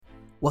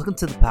Welcome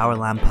to the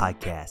Powerline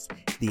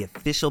Podcast, the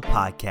official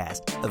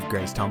podcast of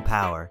Greystone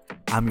Power.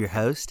 I'm your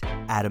host,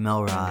 Adam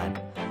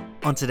Elrod.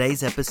 On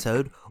today's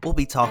episode, we'll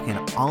be talking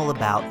all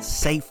about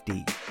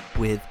safety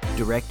with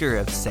Director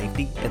of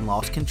Safety and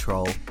Loss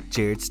Control,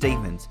 Jared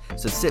Stevens.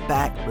 So sit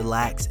back,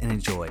 relax, and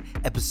enjoy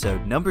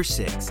episode number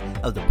 6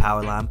 of the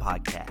Powerline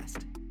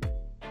Podcast.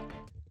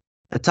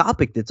 A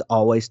topic that's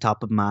always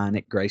top of mind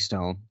at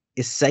Greystone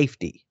is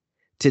safety.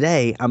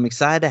 Today, I'm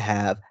excited to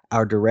have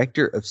our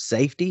Director of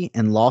Safety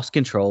and Loss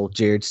Control,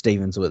 Jared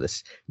Stevens, with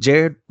us.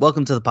 Jared,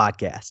 welcome to the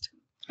podcast.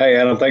 Hey,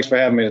 Adam. Thanks for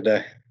having me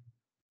today.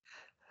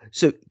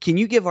 So can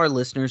you give our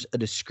listeners a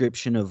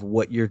description of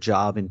what your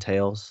job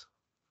entails?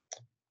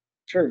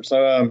 Sure.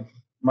 So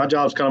my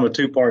job's kind of a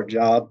two-part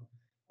job,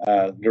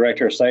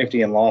 Director of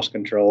Safety and Loss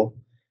Control.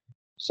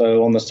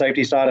 So on the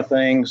safety side of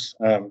things,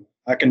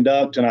 I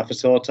conduct and I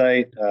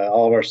facilitate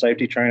all of our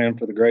safety training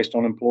for the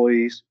Greystone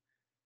employees.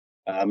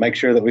 Make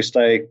sure that we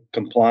stay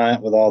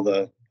compliant with all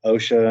the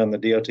OSHA and the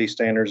DOT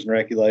standards and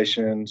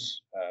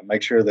regulations.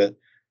 Make sure that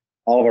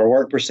all of our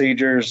work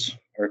procedures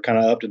are kind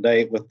of up to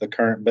date with the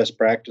current best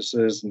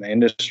practices in the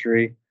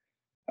industry.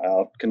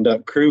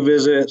 Conduct crew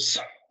visits,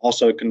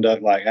 also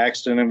conduct like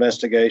accident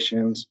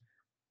investigations.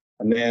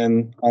 And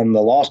then on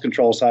the loss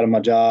control side of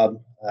my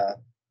job,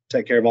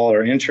 take care of all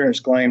our insurance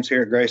claims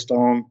here at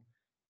Greystone,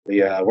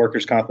 the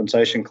workers'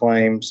 compensation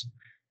claims,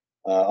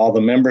 all the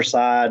member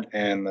side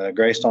and the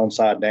Greystone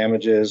side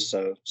damages.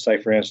 So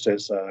say, for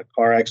instance, a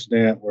car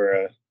accident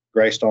where a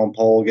Greystone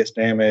pole gets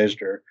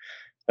damaged, or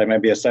there may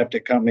be a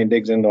septic company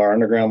digs into our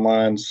underground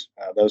lines,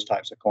 those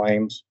types of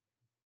claims.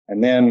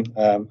 And then,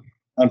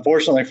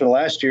 unfortunately, for the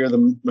last year,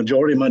 the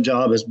majority of my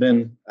job has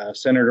been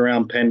centered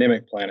around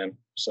pandemic planning.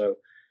 So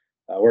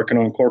working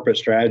on corporate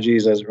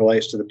strategies as it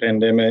relates to the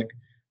pandemic,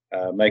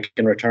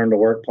 making return to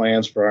work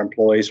plans for our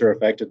employees who are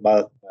affected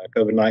by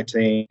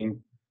COVID-19,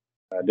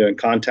 doing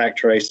contact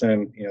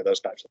tracing,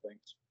 those types of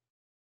things.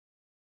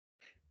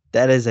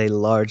 That is a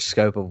large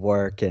scope of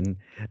work, and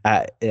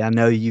I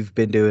know you've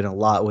been doing a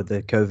lot with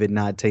the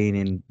COVID-19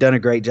 and done a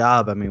great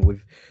job. I mean,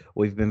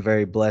 we've been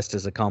very blessed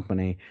as a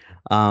company.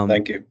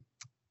 Thank you.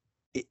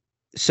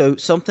 So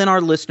something our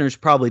listeners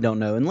probably don't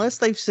know, unless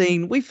they've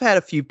seen, we've had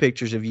a few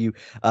pictures of you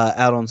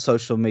out on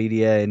social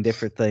media and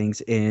different things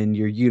in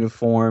your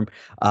uniform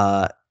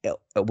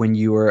when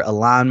you were a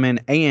lineman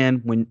and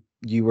when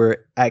you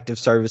were active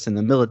service in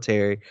the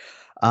military.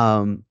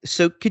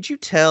 So could you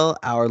tell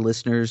our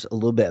listeners a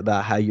little bit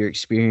about how your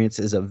experience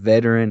as a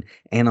veteran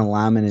and a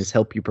lineman has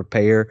helped you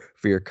prepare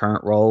for your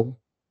current role?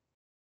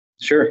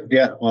 Sure.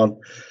 Yeah.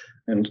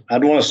 And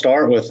I'd want to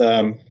start with,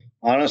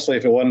 honestly,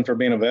 if it wasn't for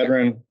being a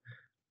veteran,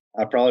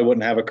 I probably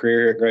wouldn't have a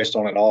career at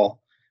Greystone at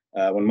all.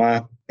 When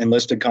my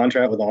enlisted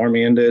contract with the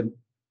Army ended,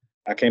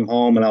 I came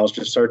home and I was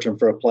just searching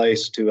for a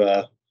place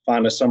to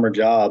find a summer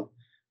job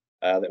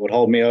that would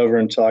hold me over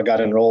until I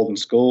got enrolled in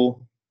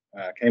school.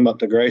 I came up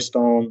to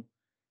Greystone.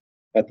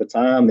 At the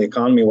time, the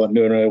economy wasn't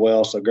doing really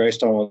well, so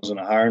Greystone was in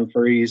a hiring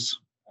freeze.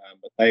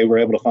 But they were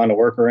able to find a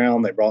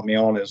workaround. They brought me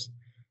on as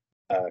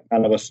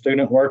kind of a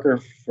student worker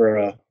for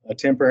a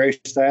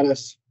temporary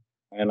status.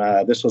 And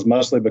this was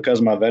mostly because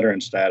of my veteran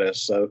status.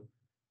 So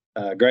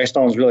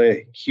Greystone's really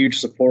a huge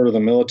supporter of the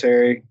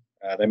military.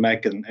 They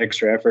make an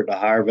extra effort to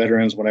hire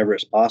veterans whenever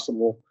it's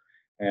possible.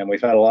 And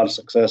we've had a lot of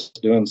success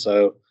doing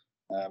so.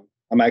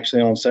 I'm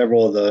actually on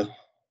several of the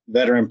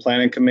veteran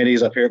planning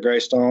committees up here at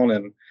Greystone.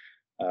 And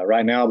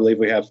right now, I believe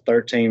we have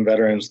 13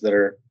 veterans that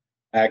are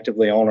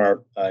actively on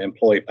our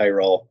employee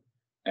payroll.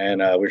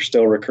 And we're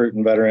still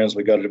recruiting veterans.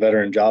 We go to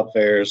veteran job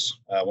fairs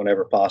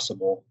whenever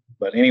possible.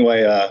 But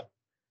anyway,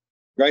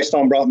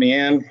 Greystone brought me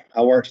in.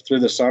 I worked through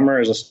the summer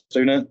as a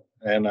student,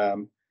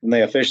 and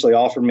they officially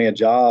offered me a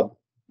job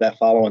that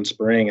following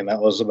spring, and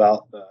that was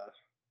about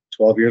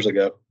 12 years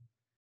ago.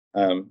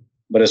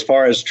 But as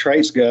far as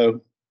traits go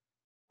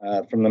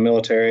from the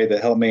military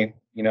that helped me,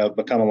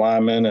 become a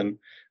lineman and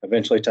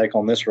eventually take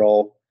on this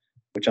role,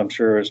 which I'm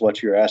sure is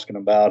what you're asking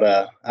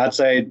about. I'd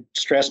say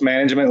stress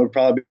management would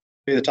probably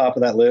be the top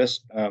of that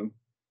list.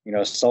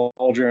 A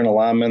soldier and a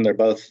lineman, they're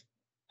both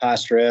high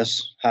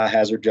stress, high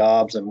hazard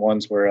jobs, and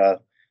ones where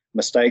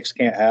mistakes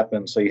can't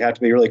happen. So you have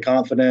to be really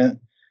confident.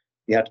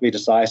 You have to be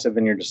decisive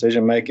in your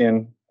decision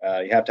making.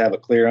 You have to have a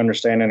clear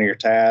understanding of your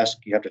task.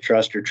 You have to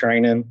trust your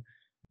training,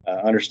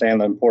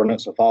 understand the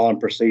importance of following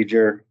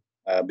procedure,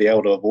 be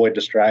able to avoid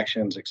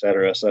distractions, et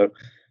cetera. So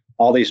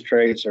all these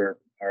traits are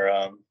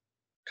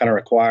kind of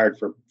required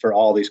for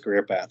all these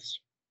career paths.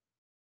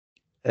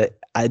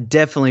 It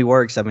definitely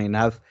works. I mean,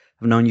 I've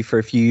known you for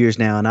a few years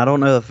now, and I don't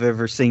know if I've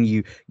ever seen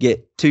you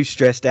get too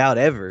stressed out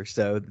ever.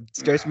 So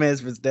stress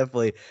management's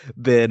definitely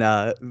been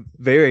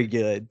very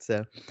good.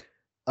 So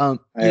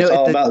it's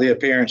all about the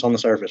appearance on the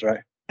surface,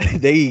 right?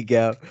 There you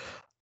go.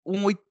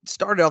 When we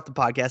started off the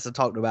podcast, I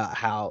talked about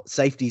how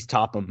safety's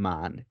top of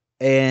mind.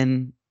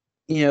 And,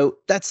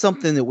 that's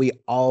something that we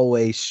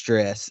always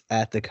stress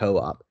at the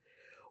co-op.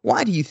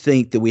 Why do you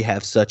think that we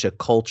have such a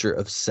culture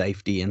of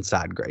safety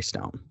inside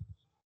Greystone?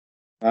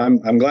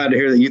 I'm glad to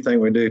hear that you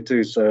think we do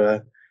too. So,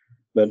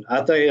 but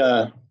I think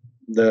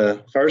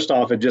the first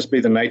off, it'd just be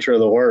the nature of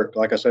the work.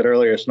 Like I said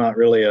earlier, it's not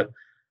really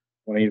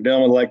when you're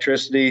dealing with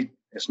electricity,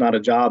 it's not a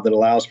job that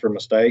allows for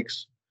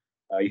mistakes.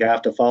 You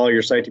have to follow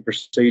your safety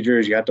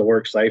procedures. You have to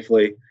work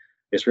safely.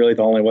 It's really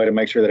the only way to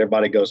make sure that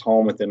everybody goes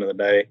home at the end of the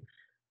day.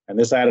 And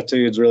this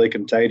attitude is really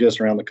contagious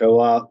around the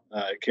co-op.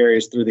 It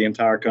carries through the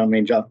entire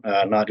company,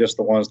 not just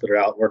the ones that are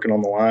out working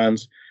on the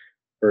lines.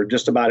 For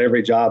just about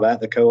every job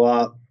at the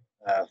co-op,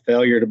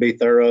 failure to be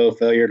thorough,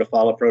 failure to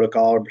follow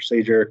protocol or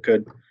procedure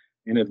could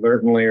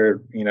inadvertently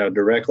or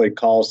directly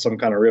cause some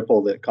kind of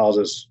ripple that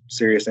causes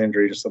serious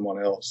injury to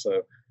someone else.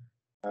 So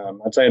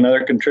I'd say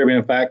another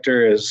contributing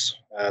factor is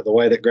the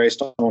way that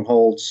Greystone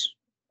holds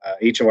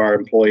each of our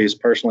employees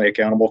personally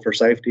accountable for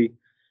safety.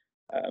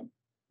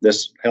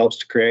 This helps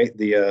to create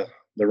the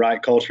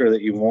right culture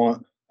that you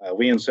want.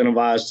 We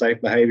incentivize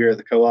safe behavior at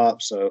the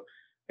co-op, so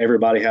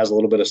everybody has a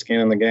little bit of skin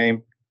in the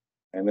game.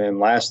 And then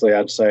lastly,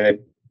 I'd say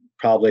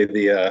probably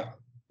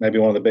maybe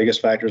one of the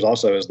biggest factors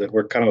also is that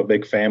we're kind of a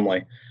big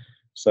family.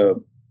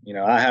 So,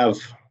 I have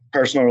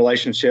personal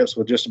relationships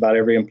with just about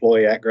every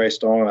employee at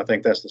Greystone. I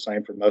think that's the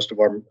same for most of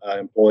our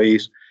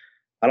employees.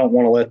 I don't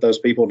want to let those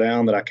people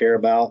down that I care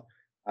about.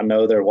 I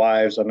know their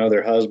wives, I know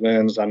their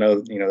husbands, I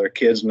know, their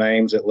kids'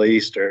 names at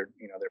least, or,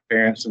 their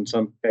parents in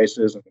some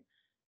cases. And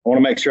I want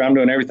to make sure I'm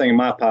doing everything in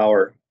my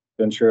power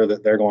to ensure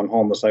that they're going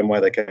home the same way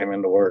they came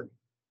into work.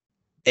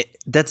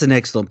 That's an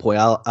excellent point.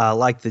 I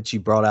like that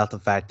you brought out the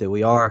fact that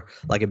we are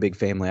like a big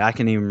family. I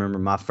can even remember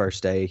my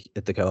first day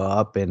at the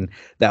co-op, and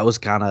that was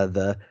kind of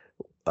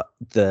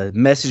the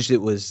message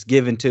that was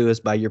given to us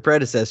by your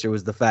predecessor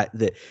was the fact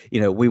that,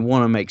 we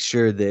want to make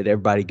sure that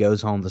everybody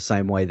goes home the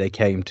same way they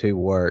came to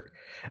work.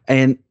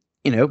 And,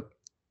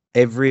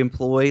 every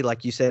employee,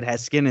 like you said,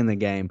 has skin in the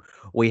game.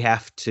 We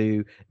have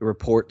to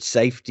report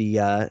safety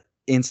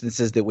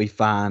instances that we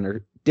find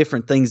or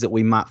different things that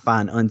we might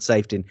find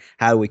unsafe and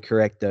how do we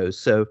correct those.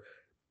 So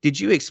did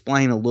you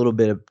explain a little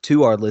bit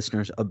to our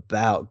listeners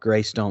about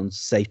Greystone's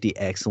Safety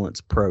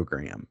Excellence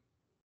Program?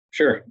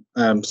 Sure.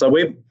 So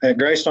at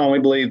Greystone, we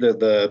believe that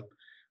the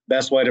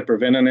best way to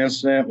prevent an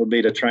incident would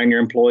be to train your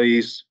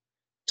employees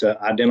to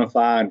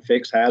identify and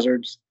fix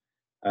hazards.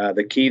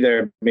 The key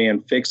there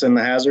being fixing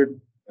the hazard.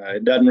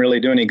 It doesn't really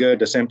do any good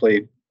to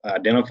simply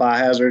identify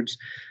hazards.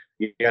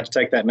 You have to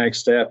take that next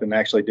step and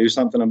actually do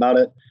something about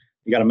it.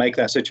 You got to make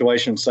that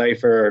situation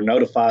safer or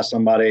notify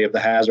somebody of the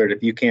hazard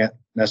if you can't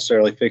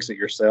necessarily fix it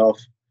yourself.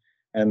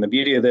 And the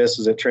beauty of this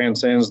is it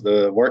transcends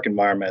the work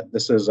environment.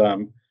 This is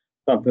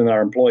something that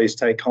our employees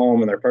take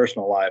home in their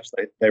personal lives.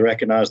 They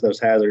recognize those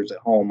hazards at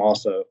home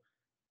also.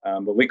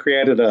 But we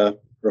created a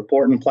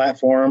reporting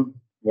platform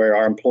where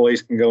our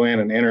employees can go in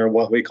and enter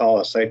what we call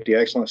a safety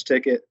excellence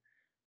ticket.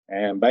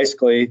 And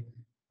basically,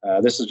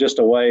 this is just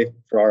a way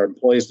for our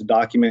employees to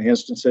document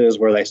instances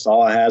where they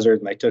saw a hazard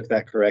and they took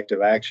that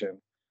corrective action.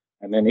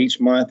 And then each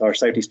month, our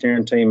safety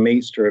steering team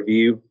meets to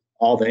review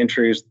all the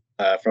entries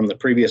from the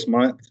previous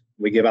month.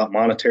 We give out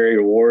monetary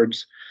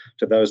rewards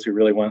to those who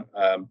really went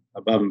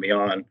above and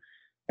beyond.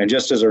 And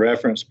just as a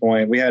reference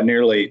point, we had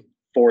nearly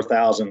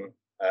 4,000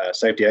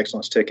 safety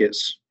excellence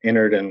tickets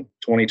entered in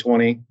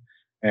 2020,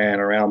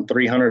 and around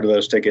 300 of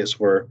those tickets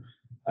were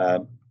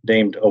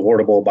deemed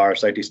awardable by our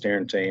safety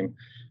steering team.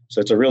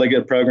 So it's a really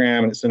good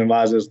program, and it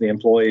incentivizes the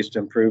employees to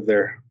improve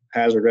their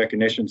hazard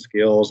recognition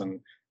skills. And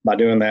by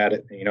doing that,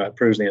 it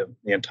improves the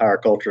entire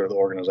culture of the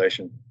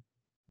organization.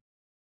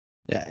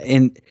 Yeah,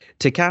 and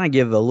to kind of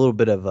give a little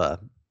bit of a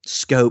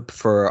scope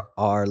for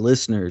our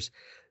listeners,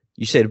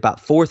 you said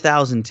about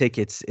 4,000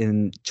 tickets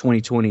in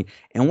 2020,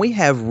 and we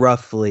have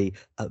roughly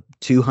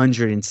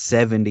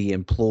 270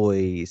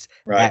 employees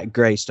at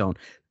Greystone.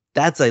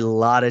 That's a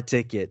lot of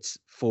tickets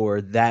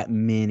for that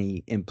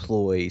many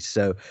employees.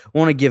 So I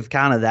want to give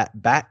kind of that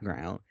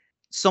background.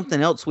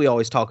 Something else we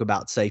always talk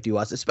about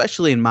safety-wise,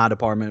 especially in my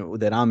department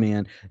that I'm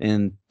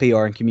in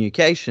PR and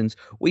communications,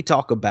 we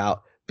talk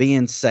about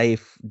being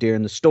safe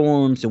during the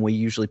storms, and we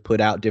usually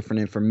put out different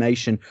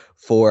information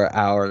for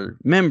our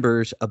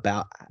members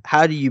about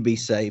how do you be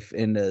safe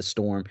in the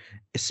storm,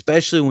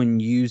 especially when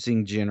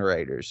using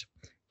generators.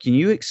 Can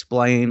you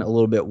explain a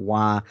little bit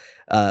why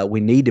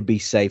we need to be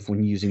safe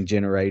when using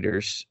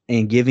generators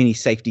and give any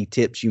safety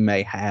tips you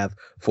may have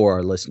for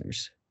our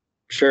listeners?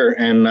 Sure.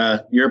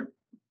 And your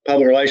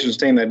public relations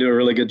team, they do a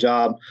really good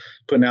job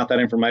putting out that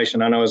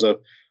information. I know as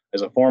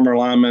a former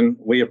lineman,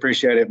 we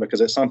appreciate it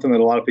because it's something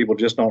that a lot of people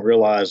just don't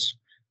realize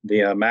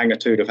the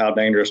magnitude of how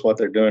dangerous what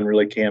they're doing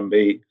really can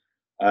be.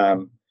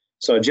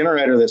 So a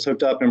generator that's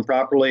hooked up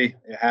improperly,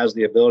 it has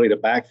the ability to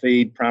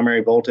backfeed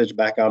primary voltage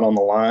back out on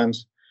the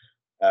lines.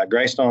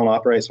 Greystone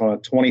operates on a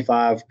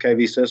 25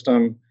 kV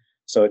system,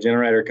 so a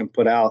generator can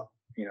put out,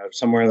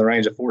 somewhere in the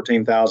range of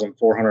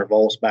 14,400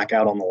 volts back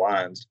out on the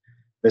lines.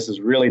 This is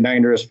really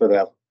dangerous for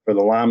the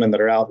linemen that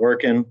are out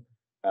working.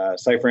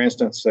 Say, for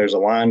instance, there's a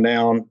line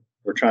down.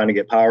 We're trying to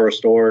get power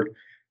restored,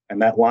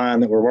 and that line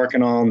that we're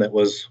working on that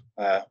was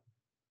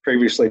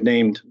previously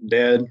deemed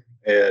dead,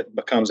 it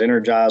becomes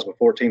energized with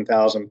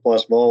 14,000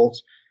 plus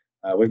volts.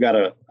 We've got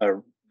a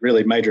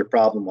really major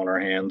problem on our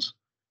hands.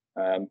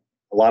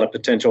 A lot of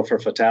potential for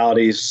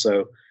fatalities.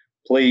 So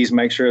please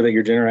make sure that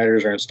your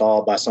generators are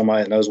installed by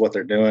somebody that knows what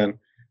they're doing.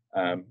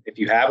 If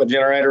you have a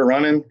generator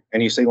running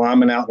and you see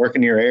linemen out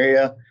working in your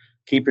area,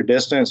 keep your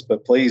distance,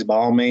 but please, by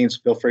all means,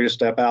 feel free to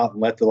step out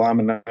and let the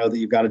lineman know that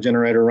you've got a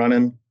generator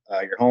running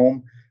your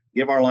home.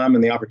 Give our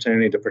linemen the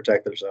opportunity to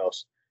protect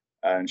themselves,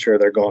 ensure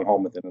they're going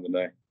home at the end of the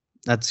day.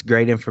 That's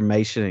great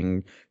information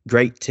and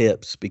great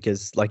tips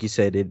because, like you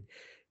said,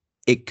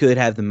 it could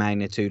have the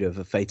magnitude of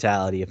a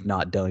fatality if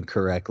not done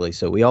correctly.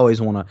 So we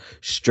always want to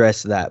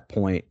stress that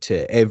point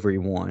to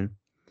everyone.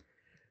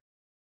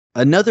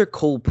 Another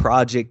cool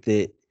project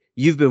that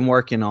you've been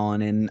working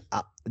on, and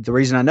the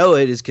reason I know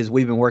it is because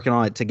we've been working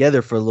on it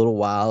together for a little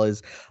while,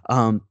 is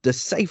the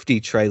safety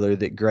trailer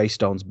that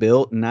Greystone's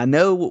built. And I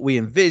know what we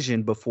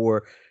envisioned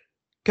before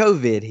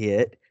COVID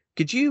hit.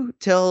 Could you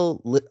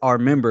tell our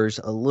members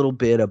a little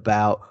bit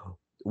about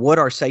what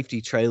our safety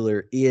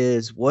trailer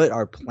is, what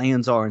our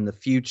plans are in the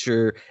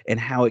future, and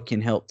how it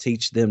can help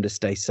teach them to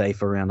stay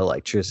safe around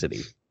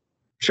electricity?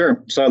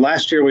 Sure. So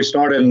last year we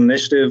started an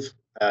initiative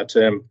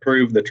to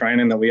improve the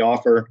training that we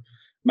offer,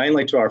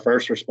 mainly to our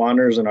first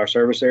responders in our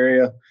service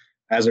area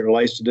as it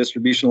relates to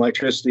distribution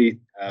electricity.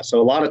 So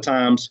a lot of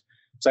times,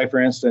 say for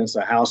instance,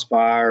 a house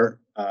fire,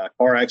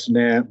 car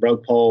accident,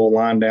 broke pole,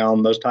 line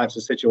down, those types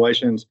of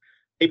situations,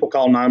 people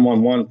call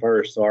 911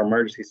 first. So our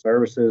emergency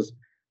services,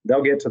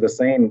 they'll get to the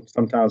scene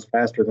sometimes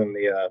faster than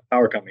the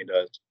power company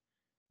does.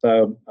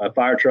 So a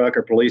fire truck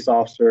or police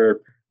officer,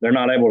 they're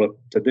not able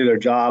to do their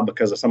job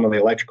because of some of the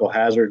electrical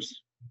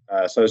hazards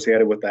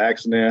associated with the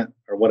accident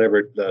or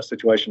whatever the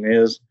situation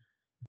is.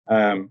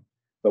 But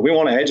we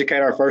want to educate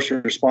our first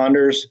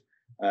responders,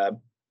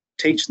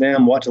 teach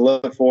them what to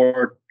look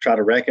for, try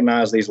to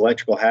recognize these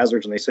electrical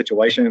hazards in these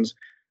situations.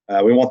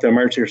 We want the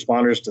emergency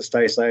responders to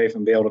stay safe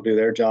and be able to do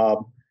their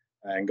job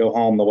and go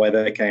home the way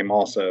they came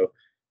also.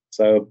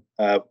 So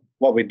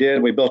what we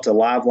did, we built a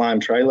live line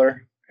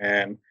trailer,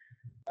 and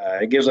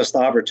it gives us the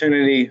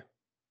opportunity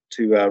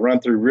to run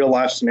through real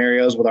life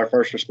scenarios with our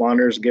first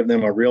responders, give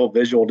them a real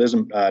visual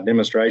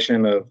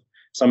demonstration of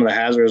some of the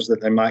hazards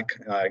that they might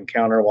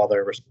encounter while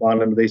they're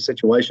responding to these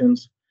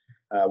situations.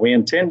 We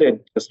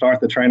intended to start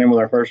the training with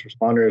our first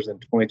responders in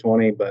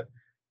 2020, but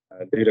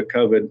due to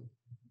COVID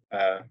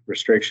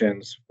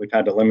restrictions, we've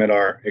had to limit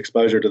our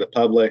exposure to the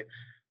public.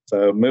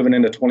 So moving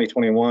into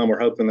 2021, we're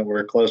hoping that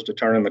we're close to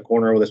turning the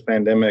corner with this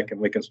pandemic and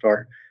we can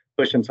start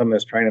pushing some of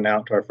this training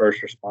out to our first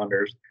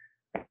responders.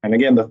 And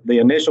again, the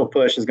initial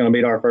push is going to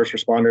be to our first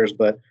responders,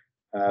 but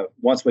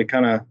once we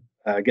kind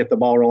of get the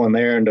ball rolling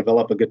there and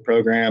develop a good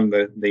program,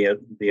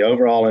 the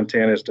overall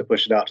intent is to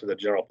push it out to the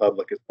general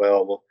public as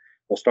well.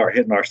 We'll start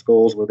hitting our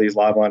schools with these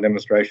live line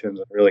demonstrations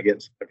and really getting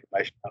some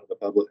information out of the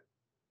public.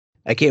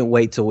 I can't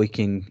wait till we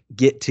can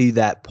get to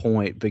that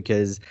point,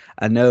 because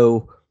I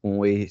know when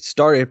we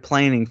started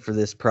planning for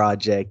this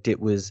project,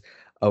 it was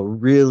a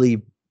really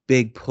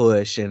big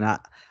push, and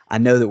I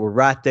know that we're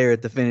right there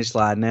at the finish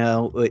line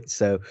now.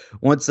 So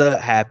once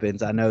that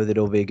happens, I know that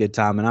it'll be a good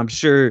time, and I'm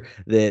sure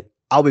that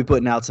I'll be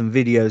putting out some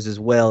videos as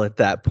well at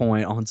that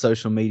point on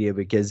social media,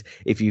 because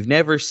if you've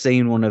never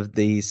seen one of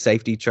these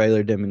safety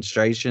trailer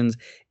demonstrations,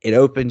 it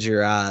opens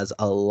your eyes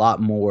a lot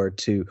more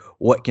to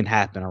what can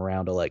happen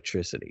around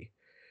electricity.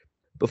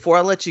 Before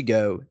I let you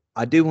go,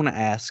 I do want to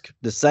ask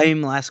the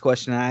same last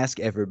question I ask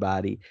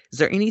everybody. Is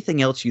there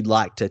anything else you'd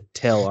like to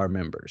tell our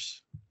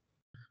members?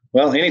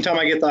 Well, anytime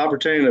I get the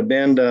opportunity to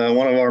bend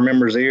one of our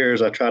members'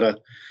 ears, I try to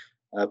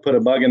put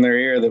a bug in their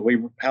ear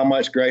that how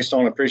much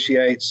Greystone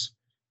appreciates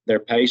their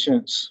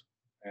patience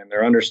and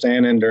their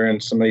understanding during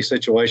some of these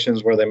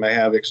situations where they may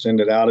have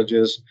extended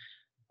outages.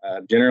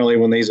 Generally,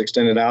 when these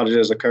extended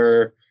outages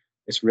occur,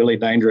 it's really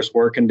dangerous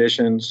work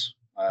conditions.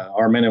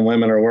 Our men and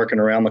women are working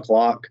around the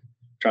clock,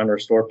 trying to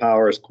restore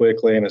power as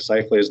quickly and as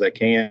safely as they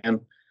can.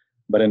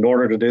 But in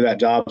order to do that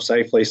job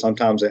safely,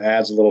 sometimes it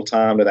adds a little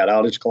time to that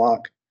outage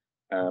clock.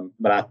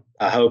 But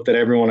I hope that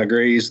everyone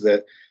agrees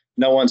that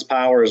no one's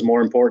power is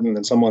more important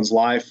than someone's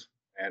life.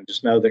 And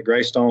just know that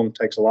Greystone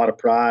takes a lot of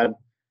pride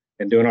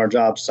in doing our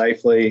job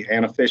safely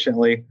and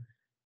efficiently.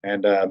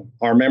 And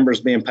our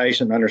members being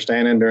patient and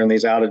understanding during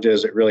these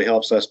outages, it really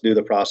helps us do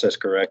the process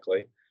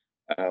correctly.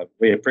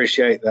 We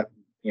appreciate that,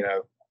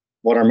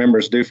 what our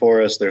members do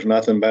for us. There's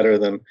nothing better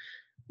than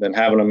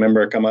having a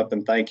member come up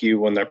and thank you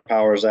when their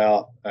power's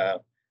out.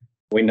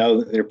 We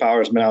know that your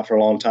power's been out for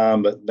a long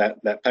time, but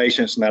that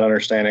patience and that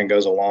understanding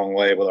goes a long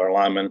way with our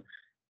linemen.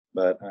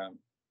 But,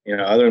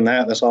 other than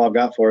that, that's all I've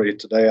got for you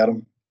today,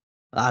 Adam.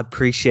 I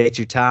appreciate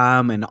your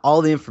time and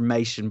all the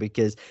information,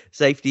 because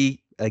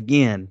safety,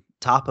 again,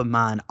 top of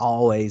mind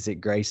always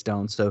at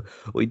Greystone. So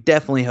we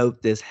definitely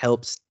hope this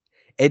helps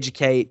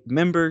educate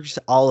members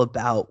all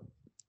about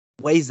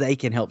ways they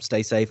can help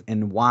stay safe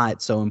and why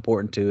it's so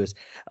important to us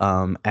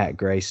at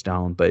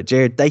Greystone. But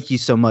Jared, thank you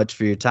so much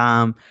for your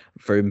time,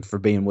 for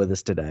being with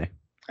us today.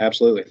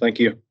 Absolutely. Thank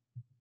you.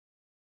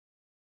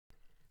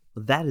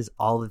 Well, that is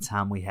all the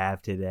time we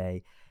have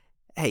today.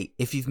 Hey,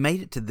 if you've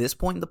made it to this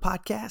point in the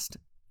podcast,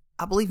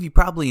 I believe you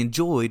probably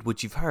enjoyed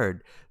what you've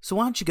heard, so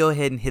why don't you go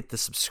ahead and hit the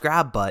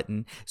subscribe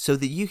button so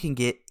that you can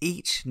get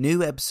each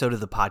new episode of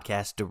the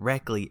podcast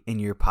directly in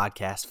your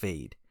podcast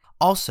feed.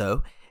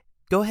 Also,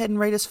 go ahead and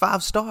rate us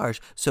 5 stars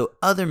so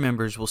other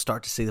members will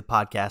start to see the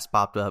podcast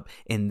popped up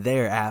in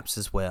their apps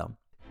as well.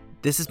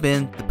 This has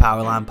been the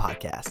Powerline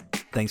Podcast.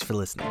 Thanks for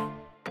listening.